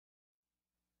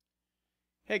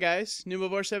Hey guys,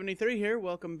 Noob73 here.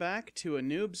 Welcome back to a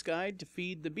Noob's Guide to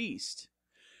Feed the Beast.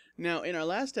 Now, in our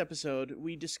last episode,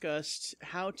 we discussed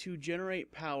how to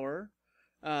generate power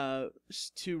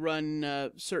to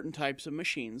run certain types of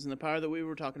machines. And the power that we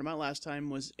were talking about last time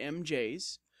was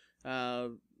MJs,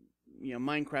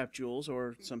 Minecraft joules,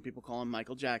 or some people call them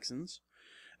Michael Jacksons.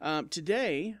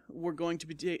 Today, we're going to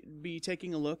be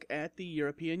taking a look at the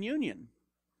European Union.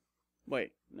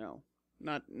 Wait, no.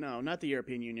 Not the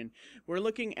European Union. We're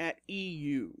looking at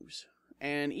EUs.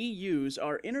 And EUs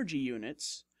are energy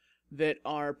units that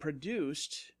are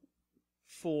produced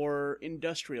for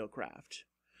industrial craft.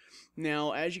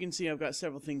 Now, as you can see, I've got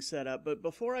several things set up, but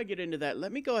before I get into that,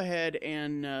 let me go ahead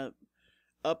and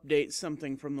update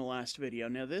something from the last video.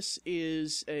 Now, this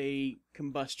is a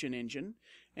combustion engine,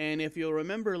 and if you'll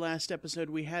remember last episode,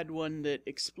 we had one that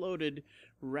exploded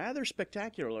rather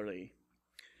spectacularly.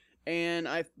 And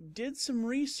I did some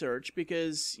research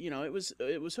because,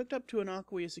 it was hooked up to an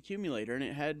aqueous accumulator and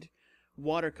it had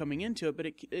water coming into it, but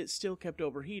it still kept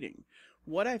overheating.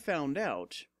 What I found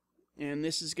out, and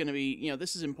this is going to be,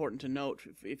 this is important to note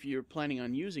if you're planning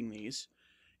on using these,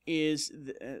 is,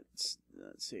 let's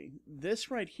see, this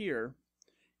right here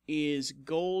is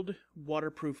gold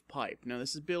waterproof pipe. Now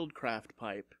this is Buildcraft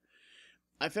pipe.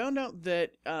 I found out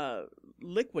that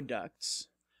liquid ducts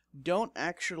don't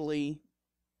actually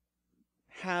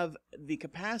have the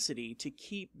capacity to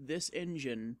keep this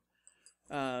engine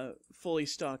fully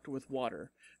stocked with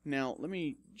water. Now, let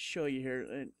me show you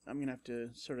here. I'm going to have to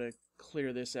sort of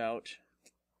clear this out.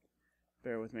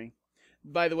 Bear with me.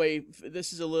 By the way,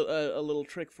 this is a little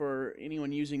trick for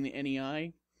anyone using the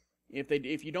NEI.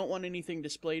 If you don't want anything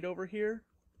displayed over here,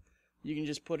 you can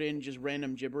just put in just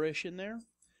random gibberish in there.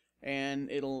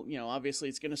 And it'll, obviously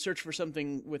it's going to search for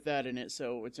something with that in it,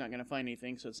 so it's not going to find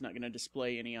anything, so it's not going to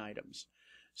display any items.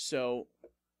 So,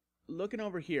 looking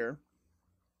over here,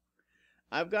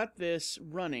 I've got this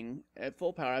running at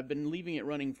full power. I've been leaving it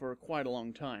running for quite a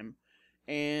long time,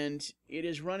 and it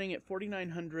is running at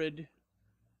 4,900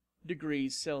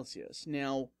 degrees Celsius.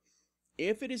 Now,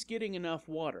 if it is getting enough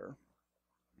water,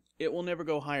 it will never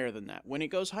go higher than that. When it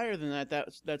goes higher than that,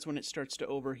 that's when it starts to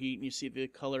overheat, and you see the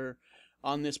color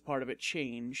on this part of it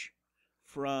change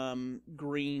from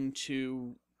green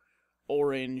to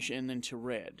orange and then to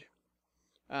red.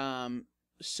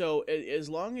 So as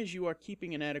long as you are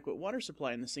keeping an adequate water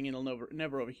supply in this thing, it'll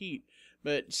never overheat.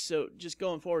 But so just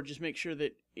going forward, just make sure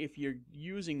that if you're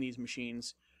using these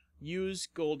machines, use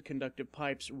gold conductive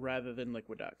pipes rather than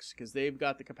liquid ducts, because they've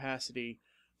got the capacity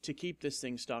to keep this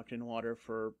thing stocked in water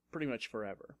for pretty much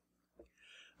forever.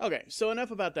 Okay, so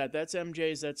enough about that. That's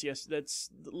MJs. That's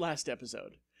the last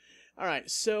episode. All right,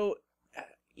 so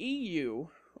EU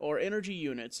or energy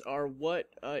units are what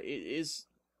is.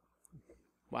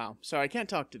 Wow, sorry, I can't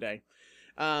talk today.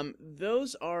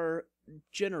 Those are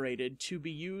generated to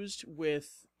be used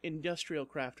with industrial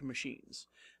craft machines.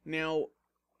 Now,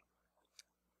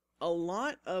 a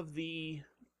lot of the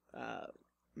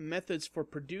methods for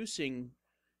producing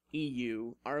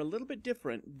EU are a little bit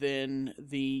different than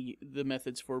the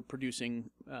methods for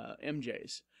producing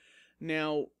MJs.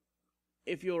 Now,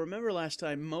 if you'll remember last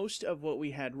time, most of what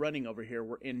we had running over here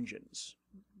were engines.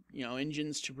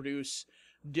 Engines to produce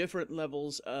different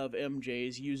levels of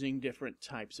MJs using different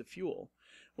types of fuel.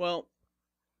 Well,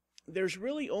 there's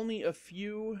really only a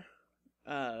few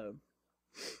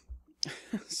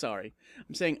sorry,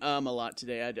 I'm saying a lot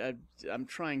today. I'm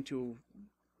trying to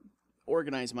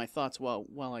organize my thoughts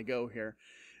while I go here.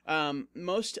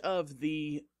 Most of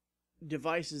the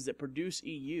devices that produce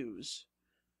EUs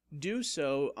do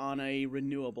so on a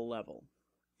renewable level.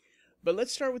 But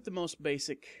let's start with the most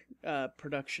basic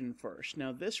production first.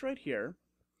 Now this right here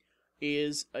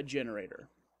is a generator.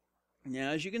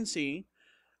 Now as you can see,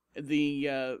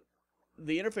 the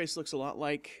interface looks a lot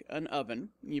like an oven.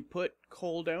 You put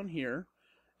coal down here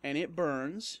and it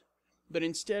burns, but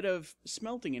instead of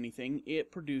smelting anything,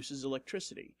 it produces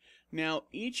electricity. Now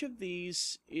each of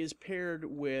these is paired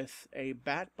with a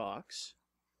bat box,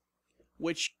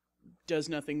 which does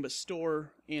nothing but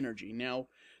store energy. Now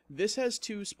this has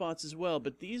two spots as well,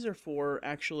 but these are for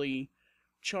actually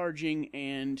charging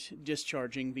and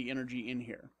discharging the energy in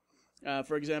here.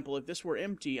 For example, if this were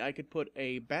empty, I could put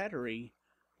a battery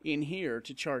in here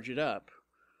to charge it up.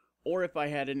 Or if I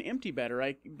had an empty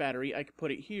battery, I could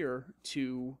put it here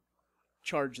to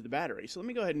charge the battery. So let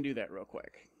me go ahead and do that real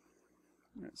quick.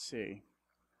 Let's see.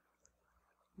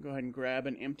 Go ahead and grab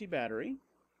an empty battery.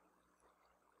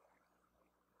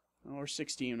 Or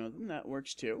 16 of them, that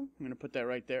works too. I'm going to put that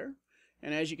right there.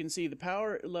 And as you can see, the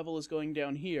power level is going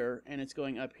down here, and it's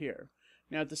going up here.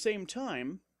 Now at the same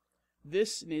time,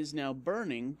 this is now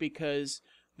burning because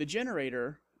the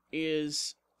generator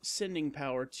is sending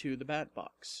power to the bat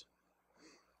box.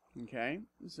 Okay,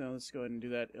 so let's go ahead and do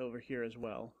that over here as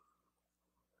well.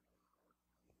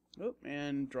 Oh,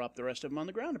 and drop the rest of them on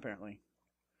the ground, apparently.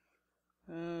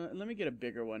 Let me get a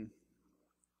bigger one.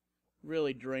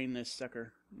 Really drain this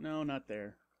sucker. No, not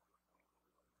there.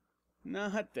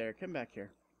 Not there. Come back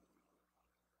here.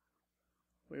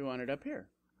 We want it up here.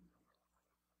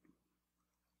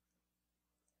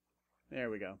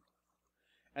 There we go.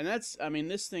 And that's, I mean,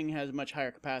 this thing has much higher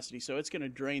capacity, so it's going to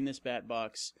drain this bat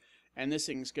box, and this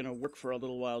thing's going to work for a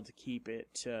little while to keep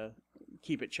it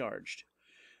charged.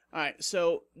 Alright,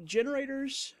 so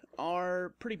generators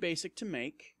are pretty basic to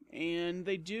make, and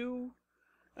they do,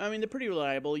 I mean, they're pretty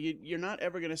reliable. You're not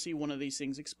ever going to see one of these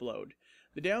things explode.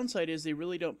 The downside is they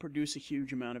really don't produce a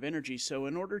huge amount of energy, so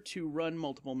in order to run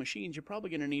multiple machines, you're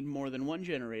probably going to need more than one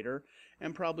generator,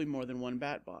 and probably more than one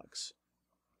bat box.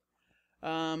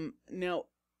 Now,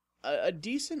 a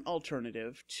decent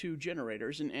alternative to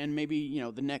generators, and maybe, you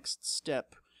know, the next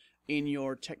step in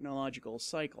your technological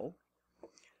cycle,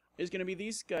 is going to be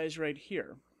these guys right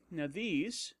here. Now,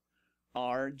 these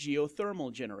are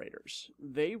geothermal generators.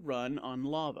 They run on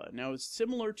lava. Now, it's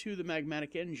similar to the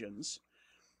magmatic engines.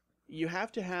 You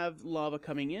have to have lava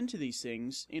coming into these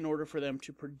things in order for them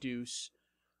to produce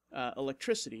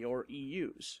electricity, or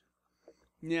EUs.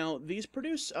 Now, these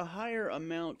produce a higher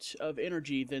amount of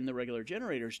energy than the regular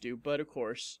generators do, but of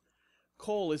course,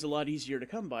 coal is a lot easier to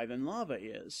come by than lava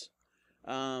is.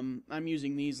 I'm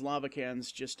using these lava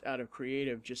cans just out of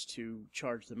creative just to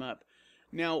charge them up.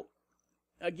 Now,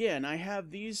 again, I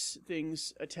have these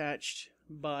things attached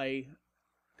by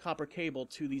copper cable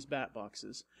to these bat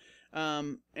boxes.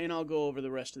 And I'll go over the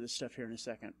rest of this stuff here in a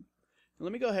second.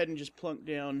 Let me go ahead and just plunk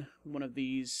down one of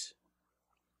these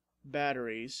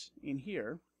batteries in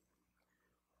here,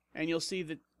 and you'll see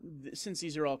that since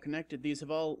these are all connected, these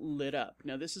have all lit up.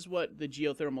 Now, this is what the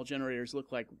geothermal generators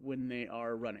look like when they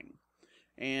are running,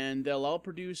 and they'll all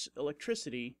produce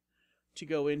electricity to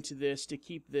go into this to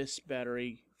keep this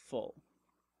battery full.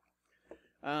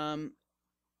 The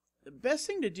best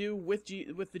thing to do with the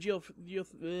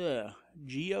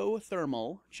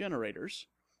geothermal generators,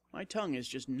 my tongue is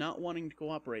just not wanting to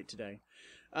cooperate today.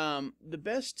 The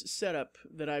best setup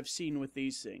that I've seen with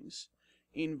these things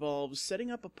involves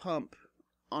setting up a pump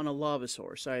on a lava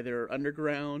source, either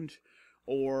underground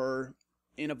or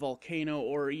in a volcano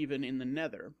or even in the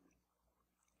nether,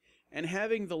 and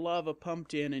having the lava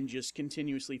pumped in and just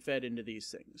continuously fed into these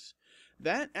things.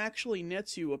 That actually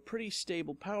nets you a pretty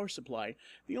stable power supply.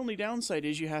 The only downside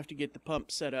is you have to get the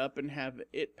pump set up and have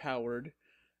it powered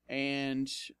and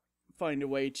find a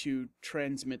way to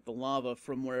transmit the lava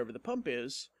from wherever the pump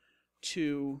is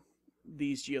to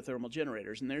these geothermal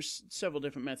generators, and there's several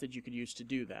different methods you could use to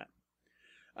do that.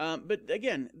 But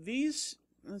again, these,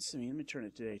 let's see, let me turn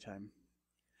it to daytime.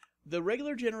 The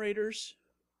regular generators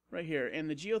right here and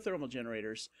the geothermal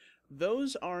generators,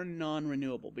 those are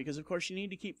non-renewable because of course you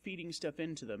need to keep feeding stuff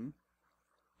into them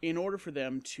in order for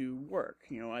them to work,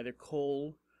 you know, either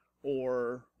coal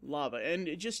or lava.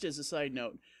 And just as a side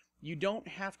note, you don't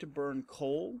have to burn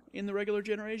coal in the regular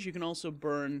generators. You can also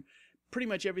burn pretty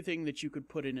much everything that you could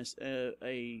put in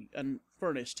a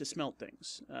furnace to smelt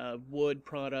things. Wood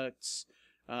products,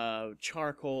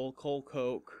 charcoal, coal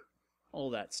coke,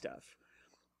 all that stuff.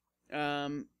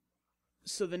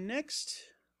 So the next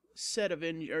set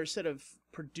of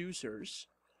producers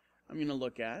I'm going to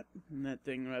look at, and that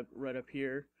thing right up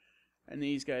here, and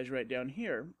these guys right down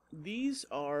here, these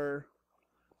are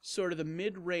sort of the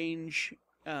mid-range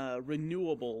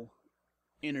renewable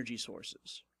energy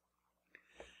sources.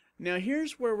 Now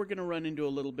here's where we're going to run into a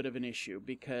little bit of an issue,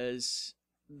 because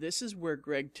this is where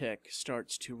GregTech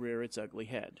starts to rear its ugly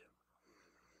head.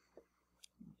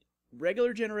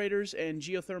 Regular generators and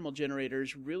geothermal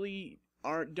generators really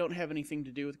don't have anything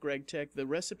to do with GregTech. The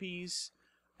recipes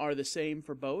are the same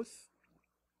for both.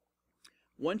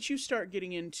 Once you start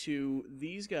getting into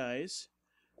these guys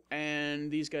and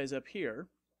these guys up here,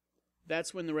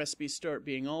 that's when the recipes start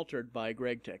being altered by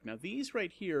GregTech. Now these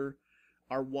right here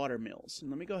are water mills. And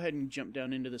let me go ahead and jump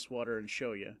down into this water and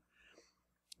show you.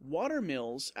 Water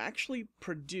mills actually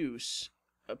produce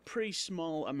a pretty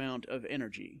small amount of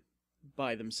energy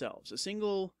by themselves. A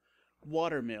single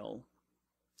water mill,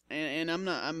 and I'm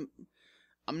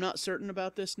not certain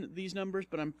about these numbers,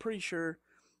 but I'm pretty sure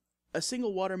a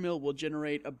single water mill will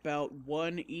generate about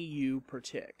 1 EU per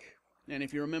tick. And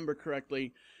if you remember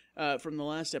correctly from the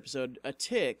last episode, a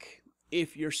tick,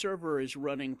 if your server is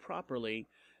running properly,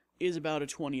 is about a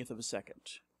 1/20th of a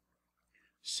second.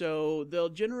 So they'll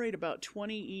generate about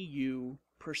 20 EU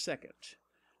per second,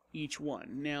 each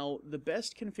one. Now, the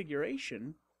best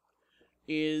configuration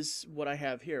is what I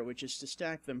have here, which is to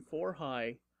stack them 4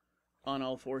 high on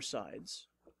all 4 sides.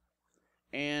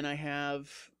 And I have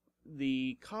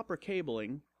the copper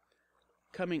cabling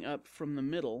coming up from the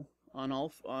middle on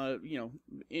all,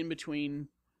 in between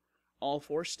all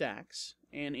 4 stacks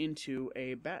and into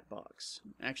a bat box.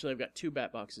 Actually, I've got 2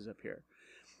 bat boxes up here.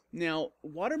 Now,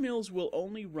 water mills will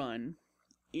only run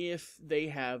if they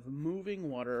have moving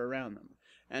water around them.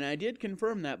 And I did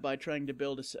confirm that by trying to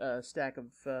build a stack of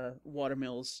water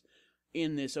mills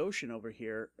in this ocean over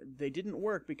here. They didn't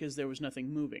work because there was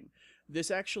nothing moving.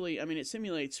 This actually, I mean, it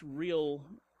simulates real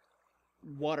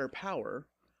water power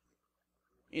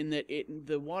in that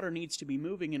the water needs to be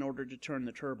moving in order to turn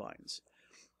the turbines.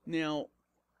 Now,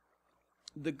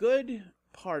 the good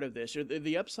part of this, or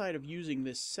the upside of using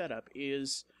this setup,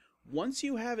 is once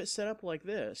you have it set up like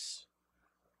this,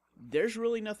 there's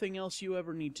really nothing else you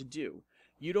ever need to do.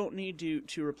 You don't need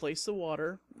to replace the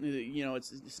water. You know,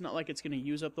 it's not like it's going to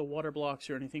use up the water blocks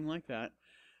or anything like that.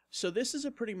 So this is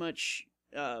a pretty much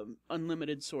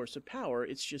unlimited source of power.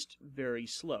 It's just very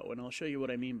slow, and I'll show you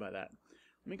what I mean by that.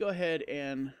 Let me go ahead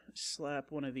and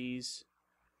slap one of these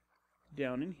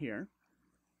down in here.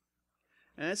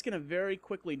 And that's going to very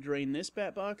quickly drain this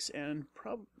bat box and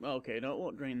okay, no, it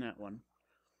won't drain that one.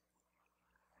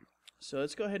 So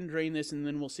let's go ahead and drain this, and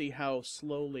then we'll see how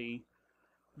slowly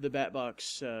the bat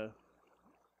box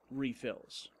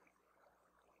refills.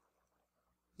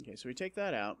 Okay, so we take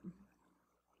that out.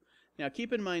 Now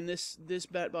keep in mind this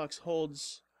bat box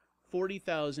holds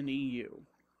 40,000 EU.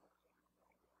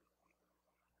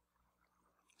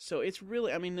 So it's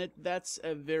really, I mean, that's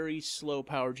a very slow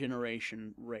power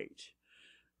generation rate.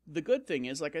 The good thing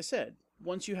is, like I said,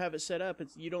 once you have it set up,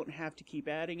 you don't have to keep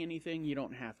adding anything. You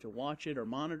don't have to watch it or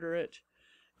monitor it.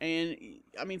 And,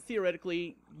 I mean,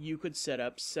 theoretically, you could set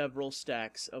up several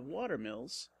stacks of water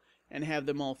mills and have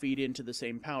them all feed into the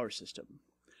same power system.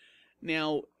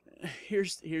 Now,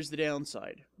 here's the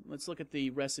downside. Let's look at the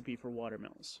recipe for water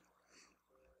mills.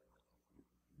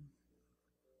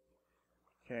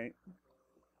 Okay.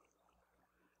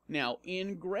 Now,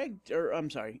 in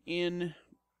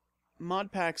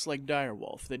mod packs like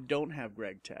Direwolf that don't have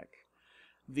Greg Tech,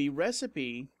 the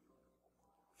recipe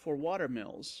for water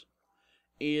mills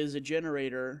is a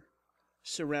generator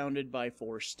surrounded by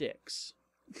 4 sticks.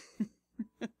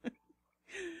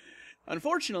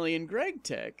 Unfortunately, in Greg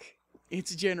Tech,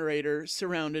 it's a generator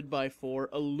surrounded by 4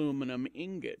 aluminum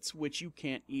ingots, which you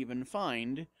can't even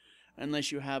find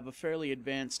unless you have a fairly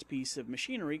advanced piece of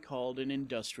machinery called an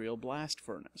industrial blast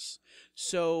furnace.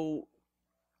 So,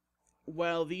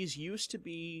 while these used to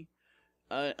be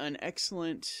an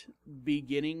excellent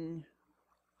beginning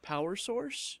power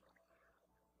source,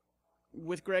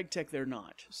 with Greg Tech they're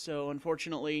not. So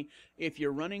unfortunately, if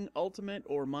you're running Ultimate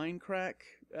or Minecraft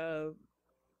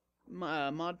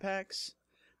mod packs,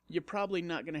 you're probably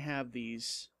not going to have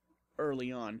these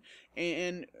early on.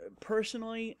 And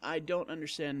personally, I don't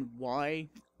understand why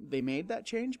they made that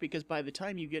change, because by the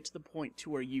time you get to the point to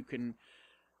where you can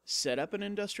set up an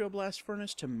industrial blast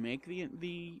furnace to make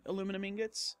the aluminum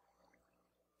ingots,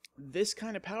 this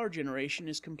kind of power generation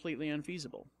is completely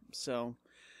unfeasible. So,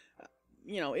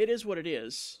 you know, it is what it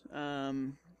is.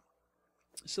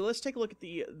 So let's take a look at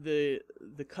the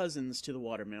cousins to the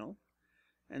water mill,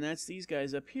 and that's these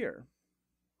guys up here.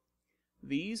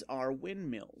 These are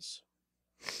windmills.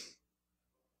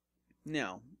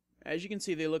 Now, as you can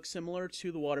see, they look similar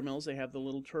to the water mills. They have the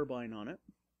little turbine on it.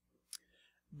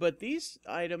 But these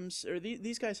items, or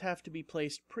these guys, have to be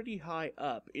placed pretty high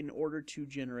up in order to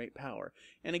generate power.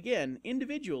 And again,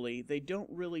 individually, they don't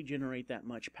really generate that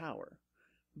much power.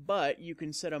 But you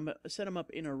can set them up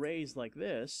in arrays like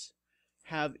this,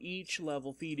 have each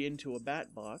level feed into a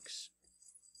bat box,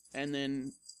 and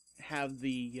then have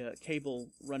the cable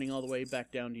running all the way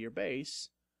back down to your base.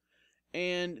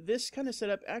 And this kind of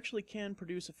setup actually can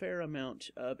produce a fair amount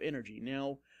of energy.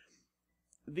 Now,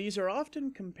 these are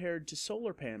often compared to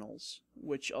solar panels,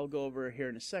 which I'll go over here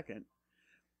in a second.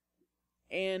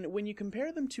 And when you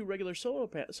compare them to regular solar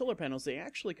panels, they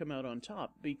actually come out on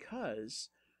top because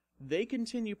they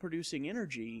continue producing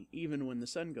energy even when the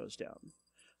sun goes down.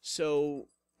 So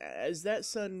as that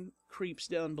sun creeps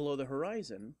down below the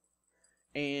horizon,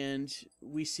 and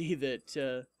we see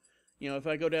that, if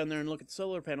I go down there and look at the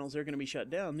solar panels, they're going to be shut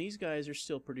down. These guys are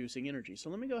still producing energy. So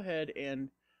let me go ahead and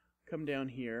come down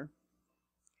here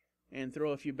and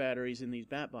throw a few batteries in these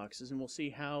bat boxes, and we'll see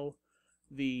how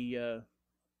the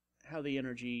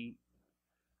energy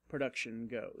production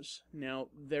goes. Now,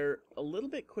 they're a little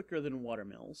bit quicker than water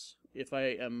mills, if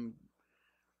I'm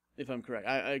correct.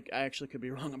 I actually could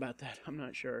be wrong about that. I'm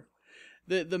not sure.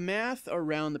 The math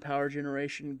around the power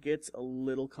generation gets a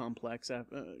little complex,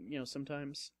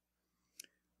 sometimes.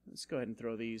 Let's go ahead and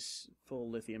throw these full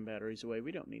lithium batteries away.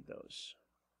 We don't need those.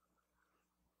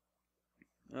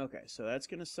 Okay, so that's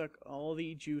going to suck all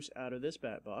the juice out of this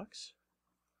bat box.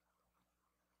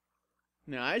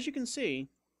 Now, as you can see,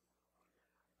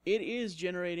 it is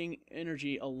generating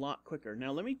energy a lot quicker.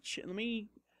 Now, let me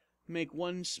make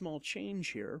one small change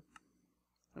here.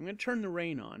 I'm going to turn the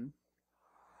rain on.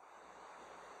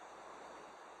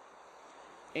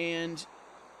 And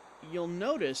you'll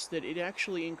notice that it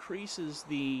actually increases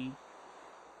the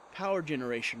power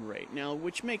generation rate. Now,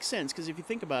 which makes sense, because if you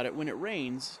think about it, when it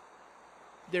rains,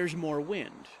 there's more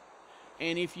wind.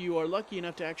 And if you are lucky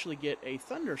enough to actually get a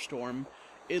thunderstorm,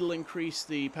 it'll increase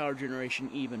the power generation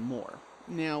even more.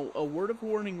 Now, a word of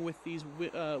warning with these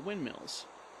windmills.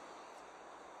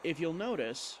 If you'll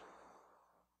notice...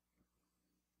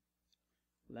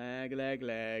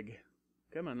 Lag.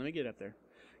 Come on, let me get up there.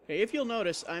 Okay, if you'll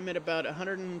notice, I'm at about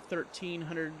 113,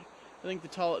 I think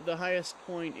the highest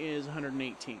point is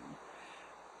 118.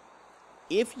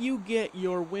 If you get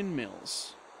your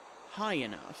windmills high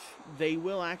enough, they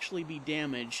will actually be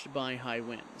damaged by high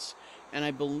winds. And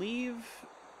I believe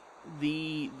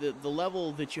the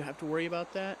level that you have to worry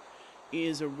about that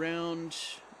is around,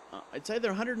 it's either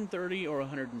 130 or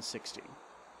 160.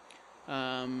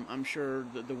 I'm sure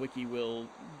that the wiki will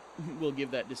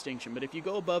give that distinction. But if you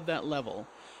go above that level,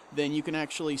 then you can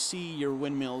actually see your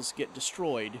windmills get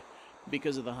destroyed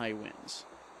because of the high winds.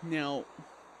 Now,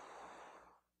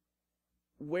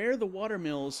 where the water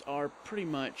mills are pretty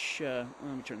much... let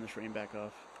me turn this rain back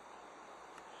off.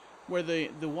 Where the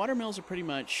water mills are pretty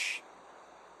much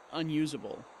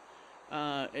unusable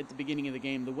at the beginning of the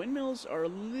game, the windmills are a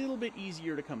little bit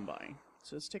easier to come by.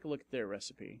 So let's take a look at their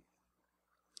recipe.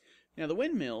 Now, the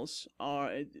windmills are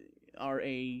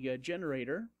a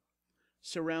generator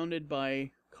surrounded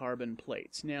by carbon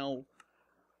plates. Now,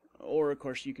 or of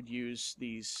course you could use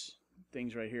these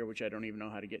things right here, which I don't even know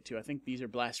how to get to. I think these are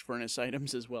blast furnace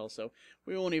items as well, so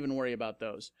we won't even worry about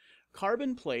those.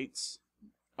 Carbon plates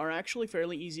are actually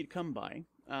fairly easy to come by.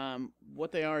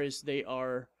 What they are is they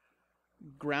are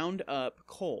ground up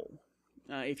coal.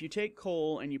 If you take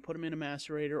coal and you put them in a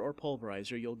macerator or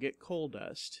pulverizer, you'll get coal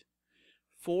dust.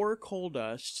 For coal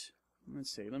dust,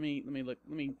 let's see. Let me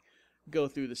go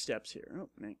through the steps here. Oh,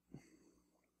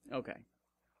 okay.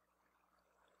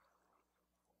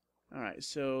 All right.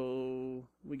 So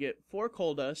we get 4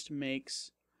 coal dust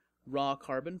makes raw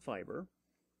carbon fiber,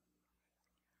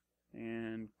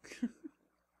 and let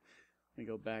me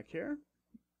go back here.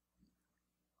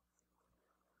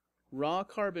 Raw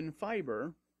carbon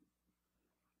fiber,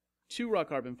 2 raw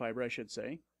carbon fiber, I should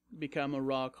say, become a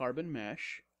raw carbon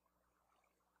mesh.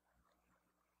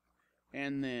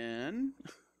 And then,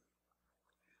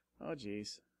 oh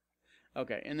geez.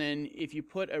 Okay, and then if you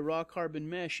put a raw carbon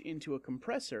mesh into a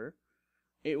compressor,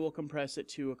 it will compress it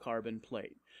to a carbon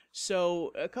plate.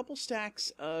 So a couple stacks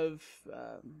of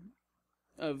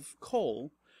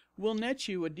coal will net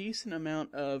you a decent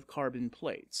amount of carbon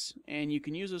plates. And you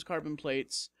can use those carbon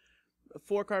plates.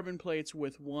 4 carbon plates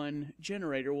with 1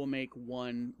 generator will make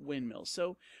 1 windmill.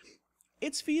 So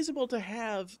it's feasible to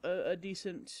have a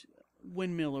decent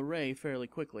windmill array fairly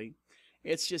quickly.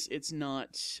 It's just, it's not,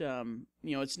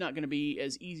 it's not going to be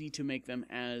as easy to make them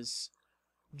as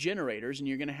generators, and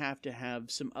you're going to have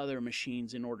some other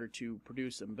machines in order to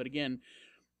produce them. But again,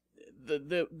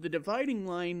 the dividing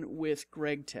line with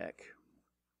GregTech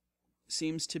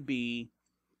seems to be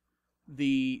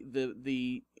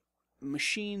the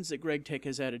machines that GregTech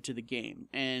has added to the game,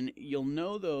 and you'll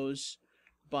know those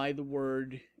by the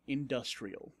word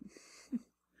industrial.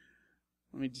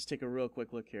 Let me just take a real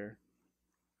quick look here.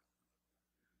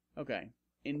 Okay,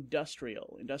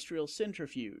 industrial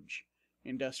centrifuge,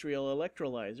 industrial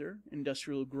electrolyzer,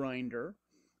 industrial grinder,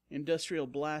 industrial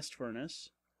blast furnace,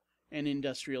 and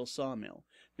industrial sawmill.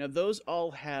 Now those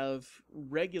all have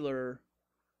regular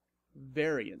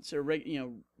variants, or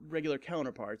regular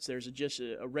counterparts. There's just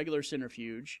a regular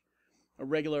centrifuge, a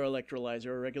regular electrolyzer,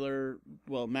 a regular,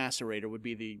 macerator would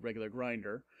be the regular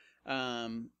grinder.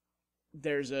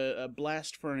 There's a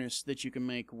blast furnace that you can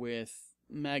make with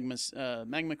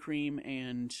magma cream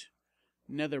and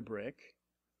nether brick,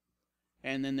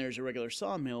 and then there's a regular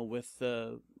sawmill with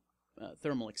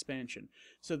thermal expansion.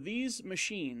 So these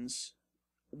machines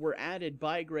were added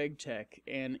by GregTech,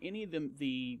 and any of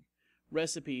the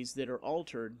recipes that are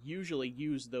altered usually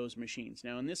use those machines.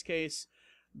 Now in this case,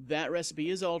 that recipe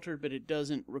is altered, but it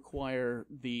doesn't require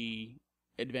the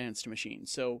advanced machine.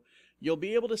 So you'll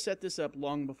be able to set this up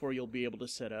long before you'll be able to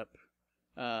set up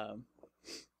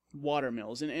water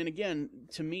mills. And again,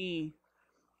 to me,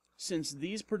 since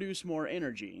these produce more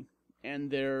energy, and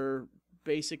they're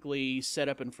basically set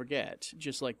up and forget,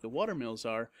 just like the water mills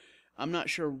are, I'm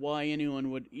not sure why anyone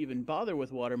would even bother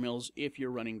with water mills if you're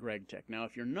running GregTech. Now,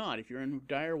 if you're not, if you're in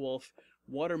Direwolf,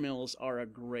 water mills are a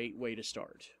great way to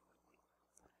start.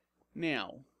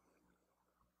 Now,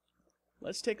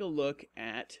 let's take a look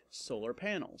at solar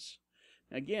panels.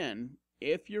 Again,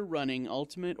 if you're running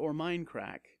Ultimate or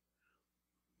Minecraft,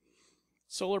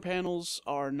 solar panels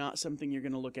are not something you're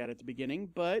going to look at the beginning,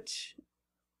 but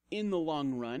in the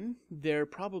long run, they're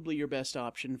probably your best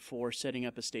option for setting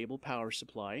up a stable power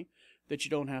supply that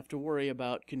you don't have to worry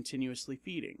about continuously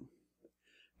feeding.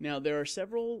 Now, there are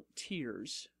several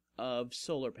tiers of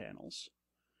solar panels.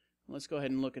 Let's go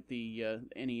ahead and look at the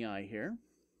NEI here.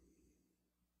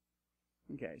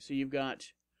 Okay, so you've got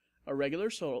a regular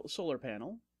solar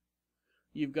panel,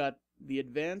 you've got the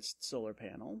advanced solar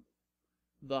panel,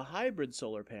 the hybrid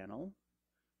solar panel,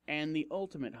 and the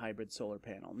ultimate hybrid solar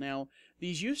panel. Now,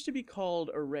 these used to be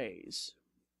called arrays,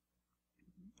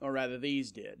 or rather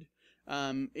these did.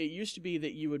 It used to be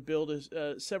that you would build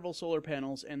several solar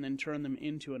panels and then turn them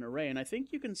into an array, and I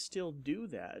think you can still do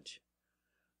that.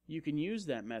 You can use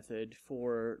that method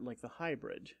for like the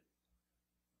hybrid.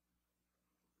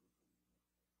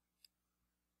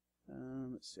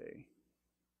 Let's see.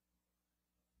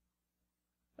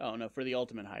 Oh no, for the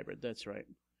ultimate hybrid, that's right.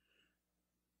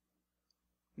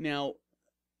 Now,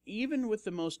 even with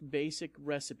the most basic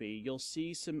recipe, you'll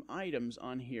see some items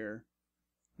on here,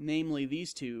 namely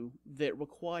these two, that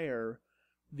require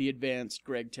the advanced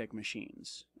GregTech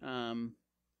machines.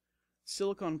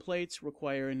 Silicon plates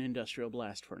require an industrial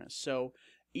blast furnace, so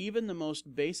even the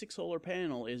most basic solar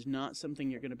panel is not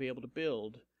something you're going to be able to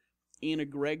build in a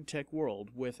GregTech world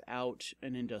without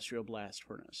an industrial blast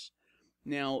furnace.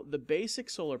 Now, the basic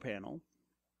solar panel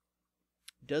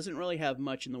doesn't really have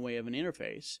much in the way of an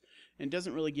interface and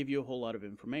doesn't really give you a whole lot of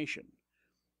information.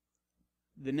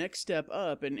 The next step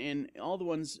up, and all the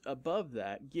ones above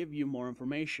that, give you more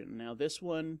information. Now, this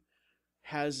one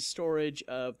has a storage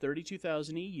of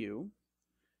 32,000 EU.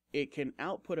 It can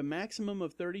output a maximum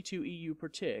of 32 EU per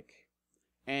tick,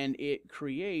 and it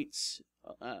creates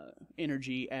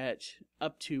energy at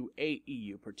up to 8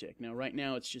 EU per tick. Now, right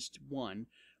now it's just 1.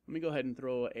 Let me go ahead and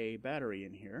throw a battery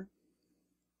in here.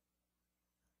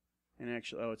 And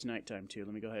actually, oh, it's nighttime too.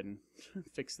 Let me go ahead and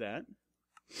fix that.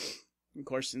 Of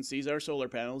course, since these are solar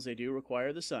panels, they do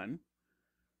require the sun.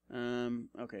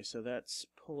 Okay, so that's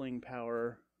pulling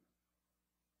power.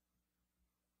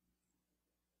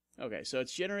 Okay, so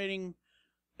it's generating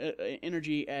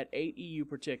energy at 8 EU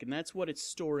per tick, and that's what it's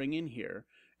storing in here.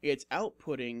 It's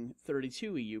outputting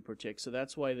 32 EU per tick, so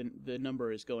that's why the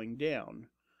number is going down,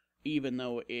 even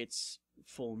though it's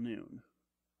full noon.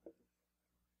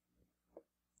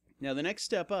 Now, the next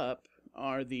step up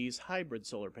are these hybrid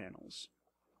solar panels.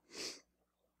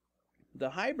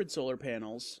 The hybrid solar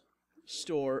panels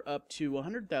store up to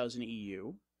 100,000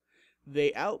 EU.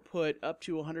 They output up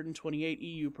to 128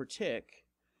 EU per tick,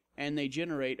 and they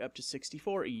generate up to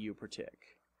 64 EU per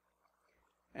tick.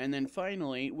 And then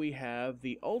finally, we have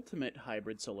the ultimate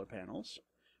hybrid solar panels,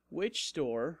 which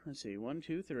store, let's see, 1,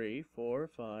 2, 3, 4,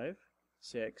 5,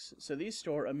 6. So these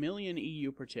store 1,000,000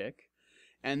 EU per tick,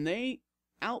 and they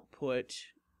output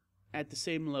at the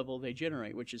same level they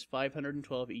generate, which is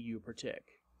 512 EU per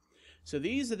tick. So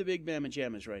these are the big mamma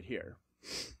jammas right here.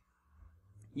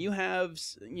 You have,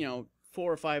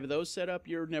 4 or 5 of those set up,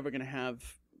 you're never going to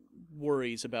have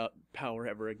worries about power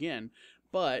ever again.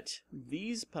 But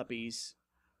these puppies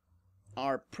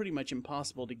are pretty much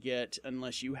impossible to get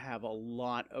unless you have a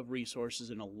lot of resources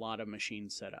and a lot of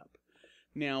machines set up.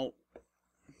 Now,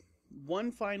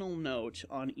 one final note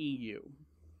on EU.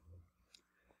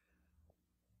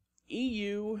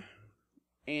 EU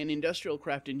and industrial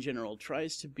craft in general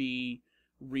tries to be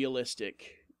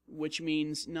realistic, which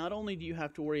means not only do you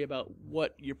have to worry about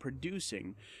what you're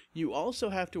producing, you also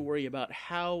have to worry about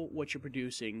how what you're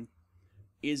producing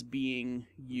is being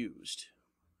used.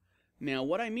 Now,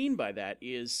 what I mean by that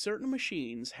is certain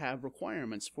machines have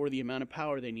requirements for the amount of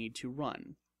power they need to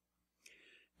run.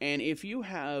 And if you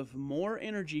have more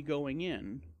energy going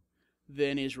in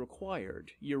than is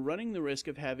required, you're running the risk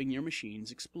of having your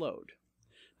machines explode.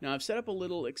 Now, I've set up a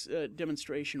little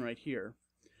demonstration right here.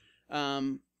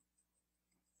 Now,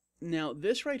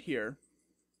 this right here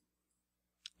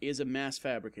is a mass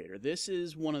fabricator. This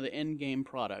is one of the end game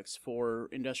products for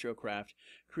industrial craft.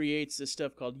 Creates this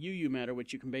stuff called UU matter,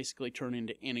 which you can basically turn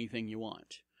into anything you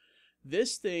want.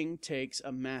 This thing takes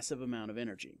a massive amount of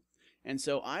energy. And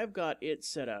so I've got it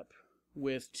set up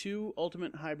with 2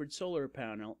 ultimate hybrid solar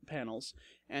panels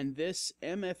and this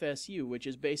MFSU, which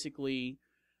is basically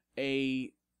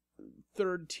a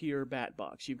third tier bat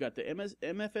box. You've got the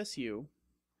MFSU,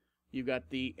 you've got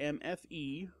the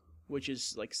MFE, which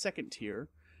is like second tier,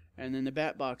 and then the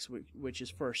bat box, which is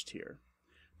first tier.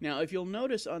 Now, if you'll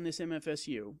notice on this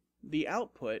MFSU, the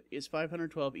output is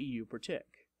 512 EU per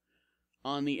tick.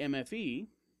 On the MFE,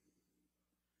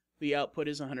 the output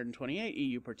is 128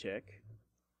 EU per tick.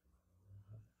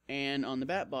 And on the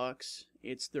bat box,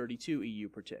 it's 32 EU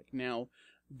per tick. Now,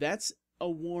 that's a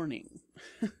warning.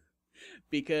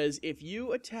 Because if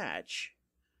you attach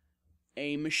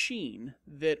a machine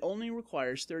that only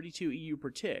requires 32 EU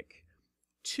per tick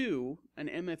to an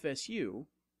MFSU,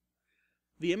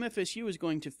 the MFSU is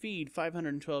going to feed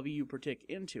 512 EU per tick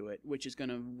into it, which is going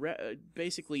to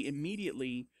basically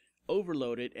immediately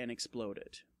overload it and explode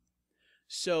it.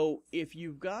 So if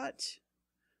you've got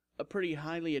a pretty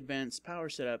highly advanced power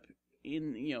setup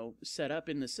set up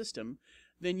in the system,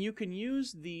 then you can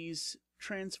use these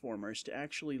transformers to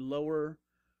actually lower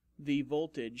the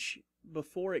voltage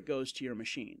before it goes to your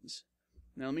machines.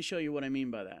 Now let me show you what I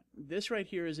mean by that. This right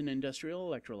here is an industrial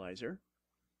electrolyzer.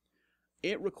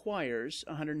 It requires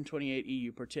 128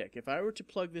 EU per tick. If I were to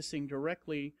plug this thing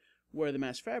directly where the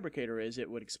mass fabricator is, it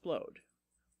would explode.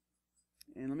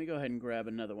 And let me go ahead and grab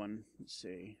another one. Let's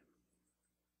see.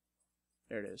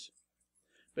 There it is.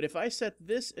 But if I set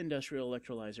this industrial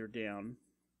electrolyzer down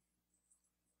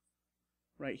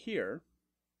right here,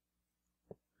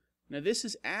 now this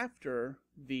is after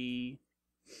the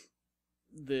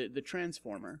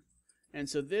transformer, and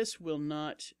so this will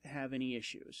not have any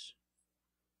issues.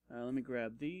 Let me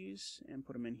grab these and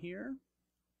put them in here.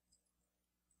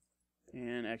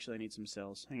 And actually I need some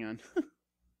cells. Hang on.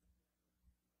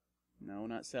 No,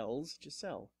 not cells, just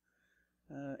cell.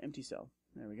 Empty cell.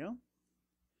 There we go.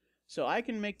 So I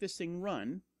can make this thing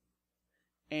run,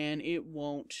 and it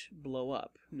won't blow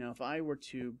up. Now if I were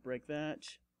to break that.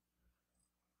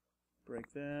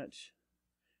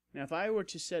 Now if I were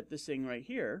to set this thing right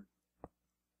here,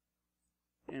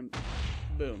 and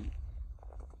boom.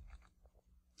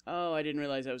 Oh, I didn't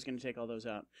realize I was going to take all those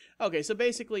out. Okay, so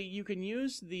basically you can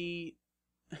use the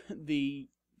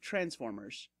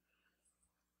transformers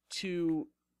to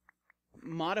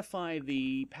modify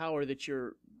the power that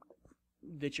you're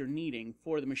needing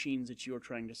for the machines that you're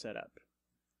trying to set up.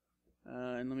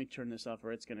 And let me turn this off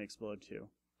or it's going to explode too.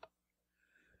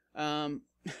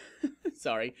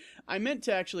 Sorry, I meant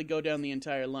to actually go down the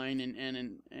entire line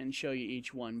and show you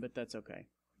each one, but that's okay.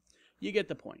 You get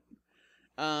the point.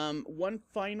 One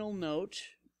final note,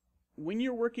 when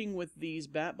you're working with these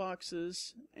bat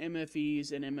boxes,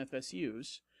 MFEs, and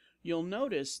MFSUs, you'll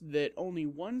notice that only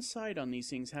one side on these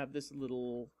things have this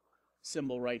little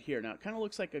symbol right here. Now, it kind of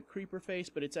looks like a creeper face,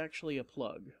 but it's actually a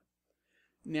plug.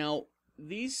 Now,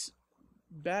 these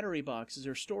battery boxes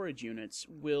or storage units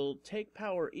will take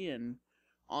power in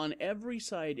on every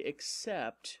side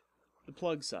except the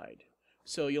plug side.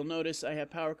 So you'll notice I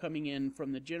have power coming in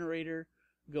from the generator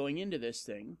going into this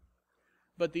thing,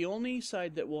 but the only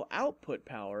side that will output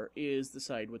power is the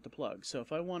side with the plug. So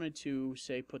if I wanted to,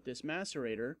 say, put this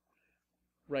macerator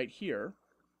right here,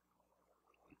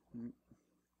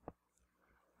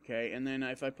 okay, and then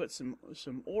if I put some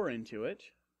ore into it,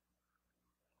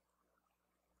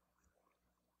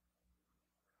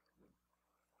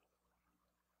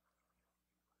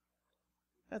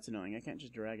 that's annoying, I can't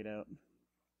just drag it out.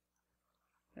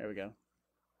 There we go.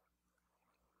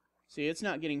 See, it's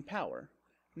not getting power.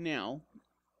 Now,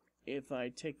 if I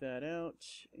take that out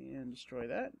and destroy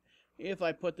that, if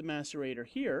I put the macerator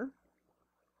here,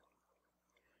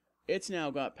 it's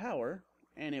now got power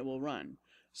and it will run.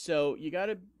 So you got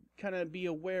to kind of be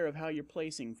aware of how you're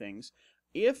placing things.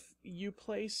 If you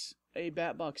place a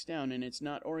bat box down and it's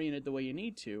not oriented the way you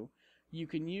need to, you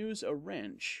can use a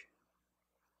wrench.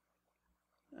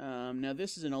 Now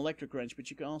this is an electric wrench, but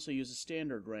you can also use a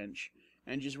standard wrench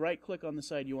and just right click on the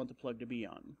side you want the plug to be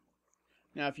on.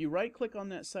 Now if you right click on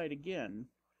that side again,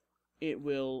 it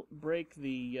will break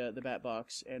the bat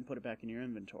box and put it back in your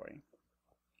inventory.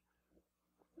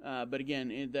 But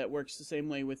again, that works the same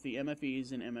way with the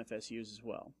MFEs and MFSUs as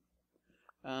well.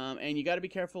 And you got to be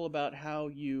careful about how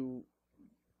you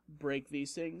break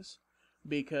these things,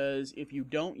 because if you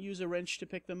don't use a wrench to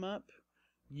pick them up,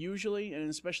 usually, and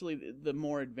especially the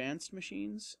more advanced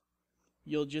machines,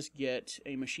 you'll just get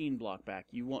a machine block back.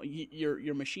 You want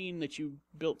your machine that you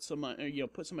built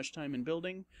put so much time in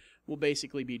building will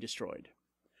basically be destroyed.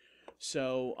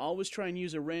 So always try and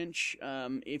use a wrench.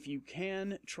 If you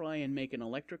can, try and make an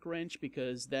electric wrench,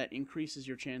 because that increases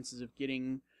your chances of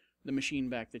getting the machine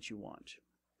back that you want.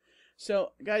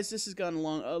 So guys, this has gone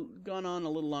on a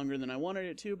little longer than I wanted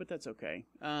it to, but that's okay.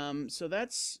 So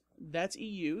that's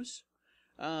EUs.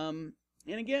 And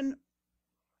again,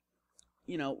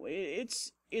 you know,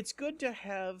 it's good to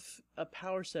have a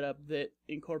power setup that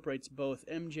incorporates both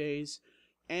MJs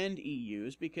and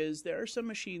EUs, because there are some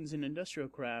machines in industrial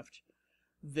craft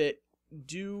that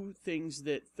do things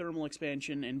that thermal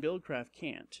expansion and buildcraft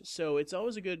can't. So it's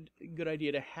always a good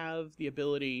idea to have the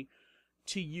ability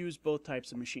to use both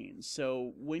types of machines.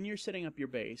 So when you're setting up your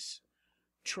base,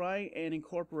 try and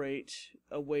incorporate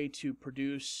a way to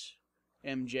produce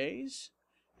MJs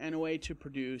and a way to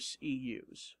produce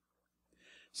EUs.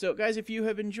 So guys, if you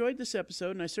have enjoyed this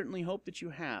episode, and I certainly hope that you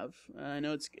have, I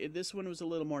know this one was a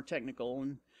little more technical,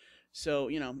 and so,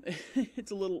 you know,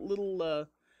 it's a little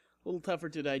tougher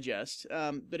to digest.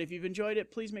 But if you've enjoyed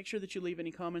it, please make sure that you leave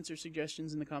any comments or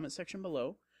suggestions in the comment section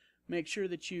below. Make sure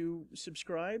that you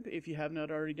subscribe if you have not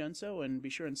already done so, and be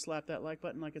sure and slap that like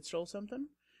button like it stole something.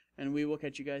 And we will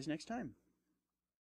catch you guys next time.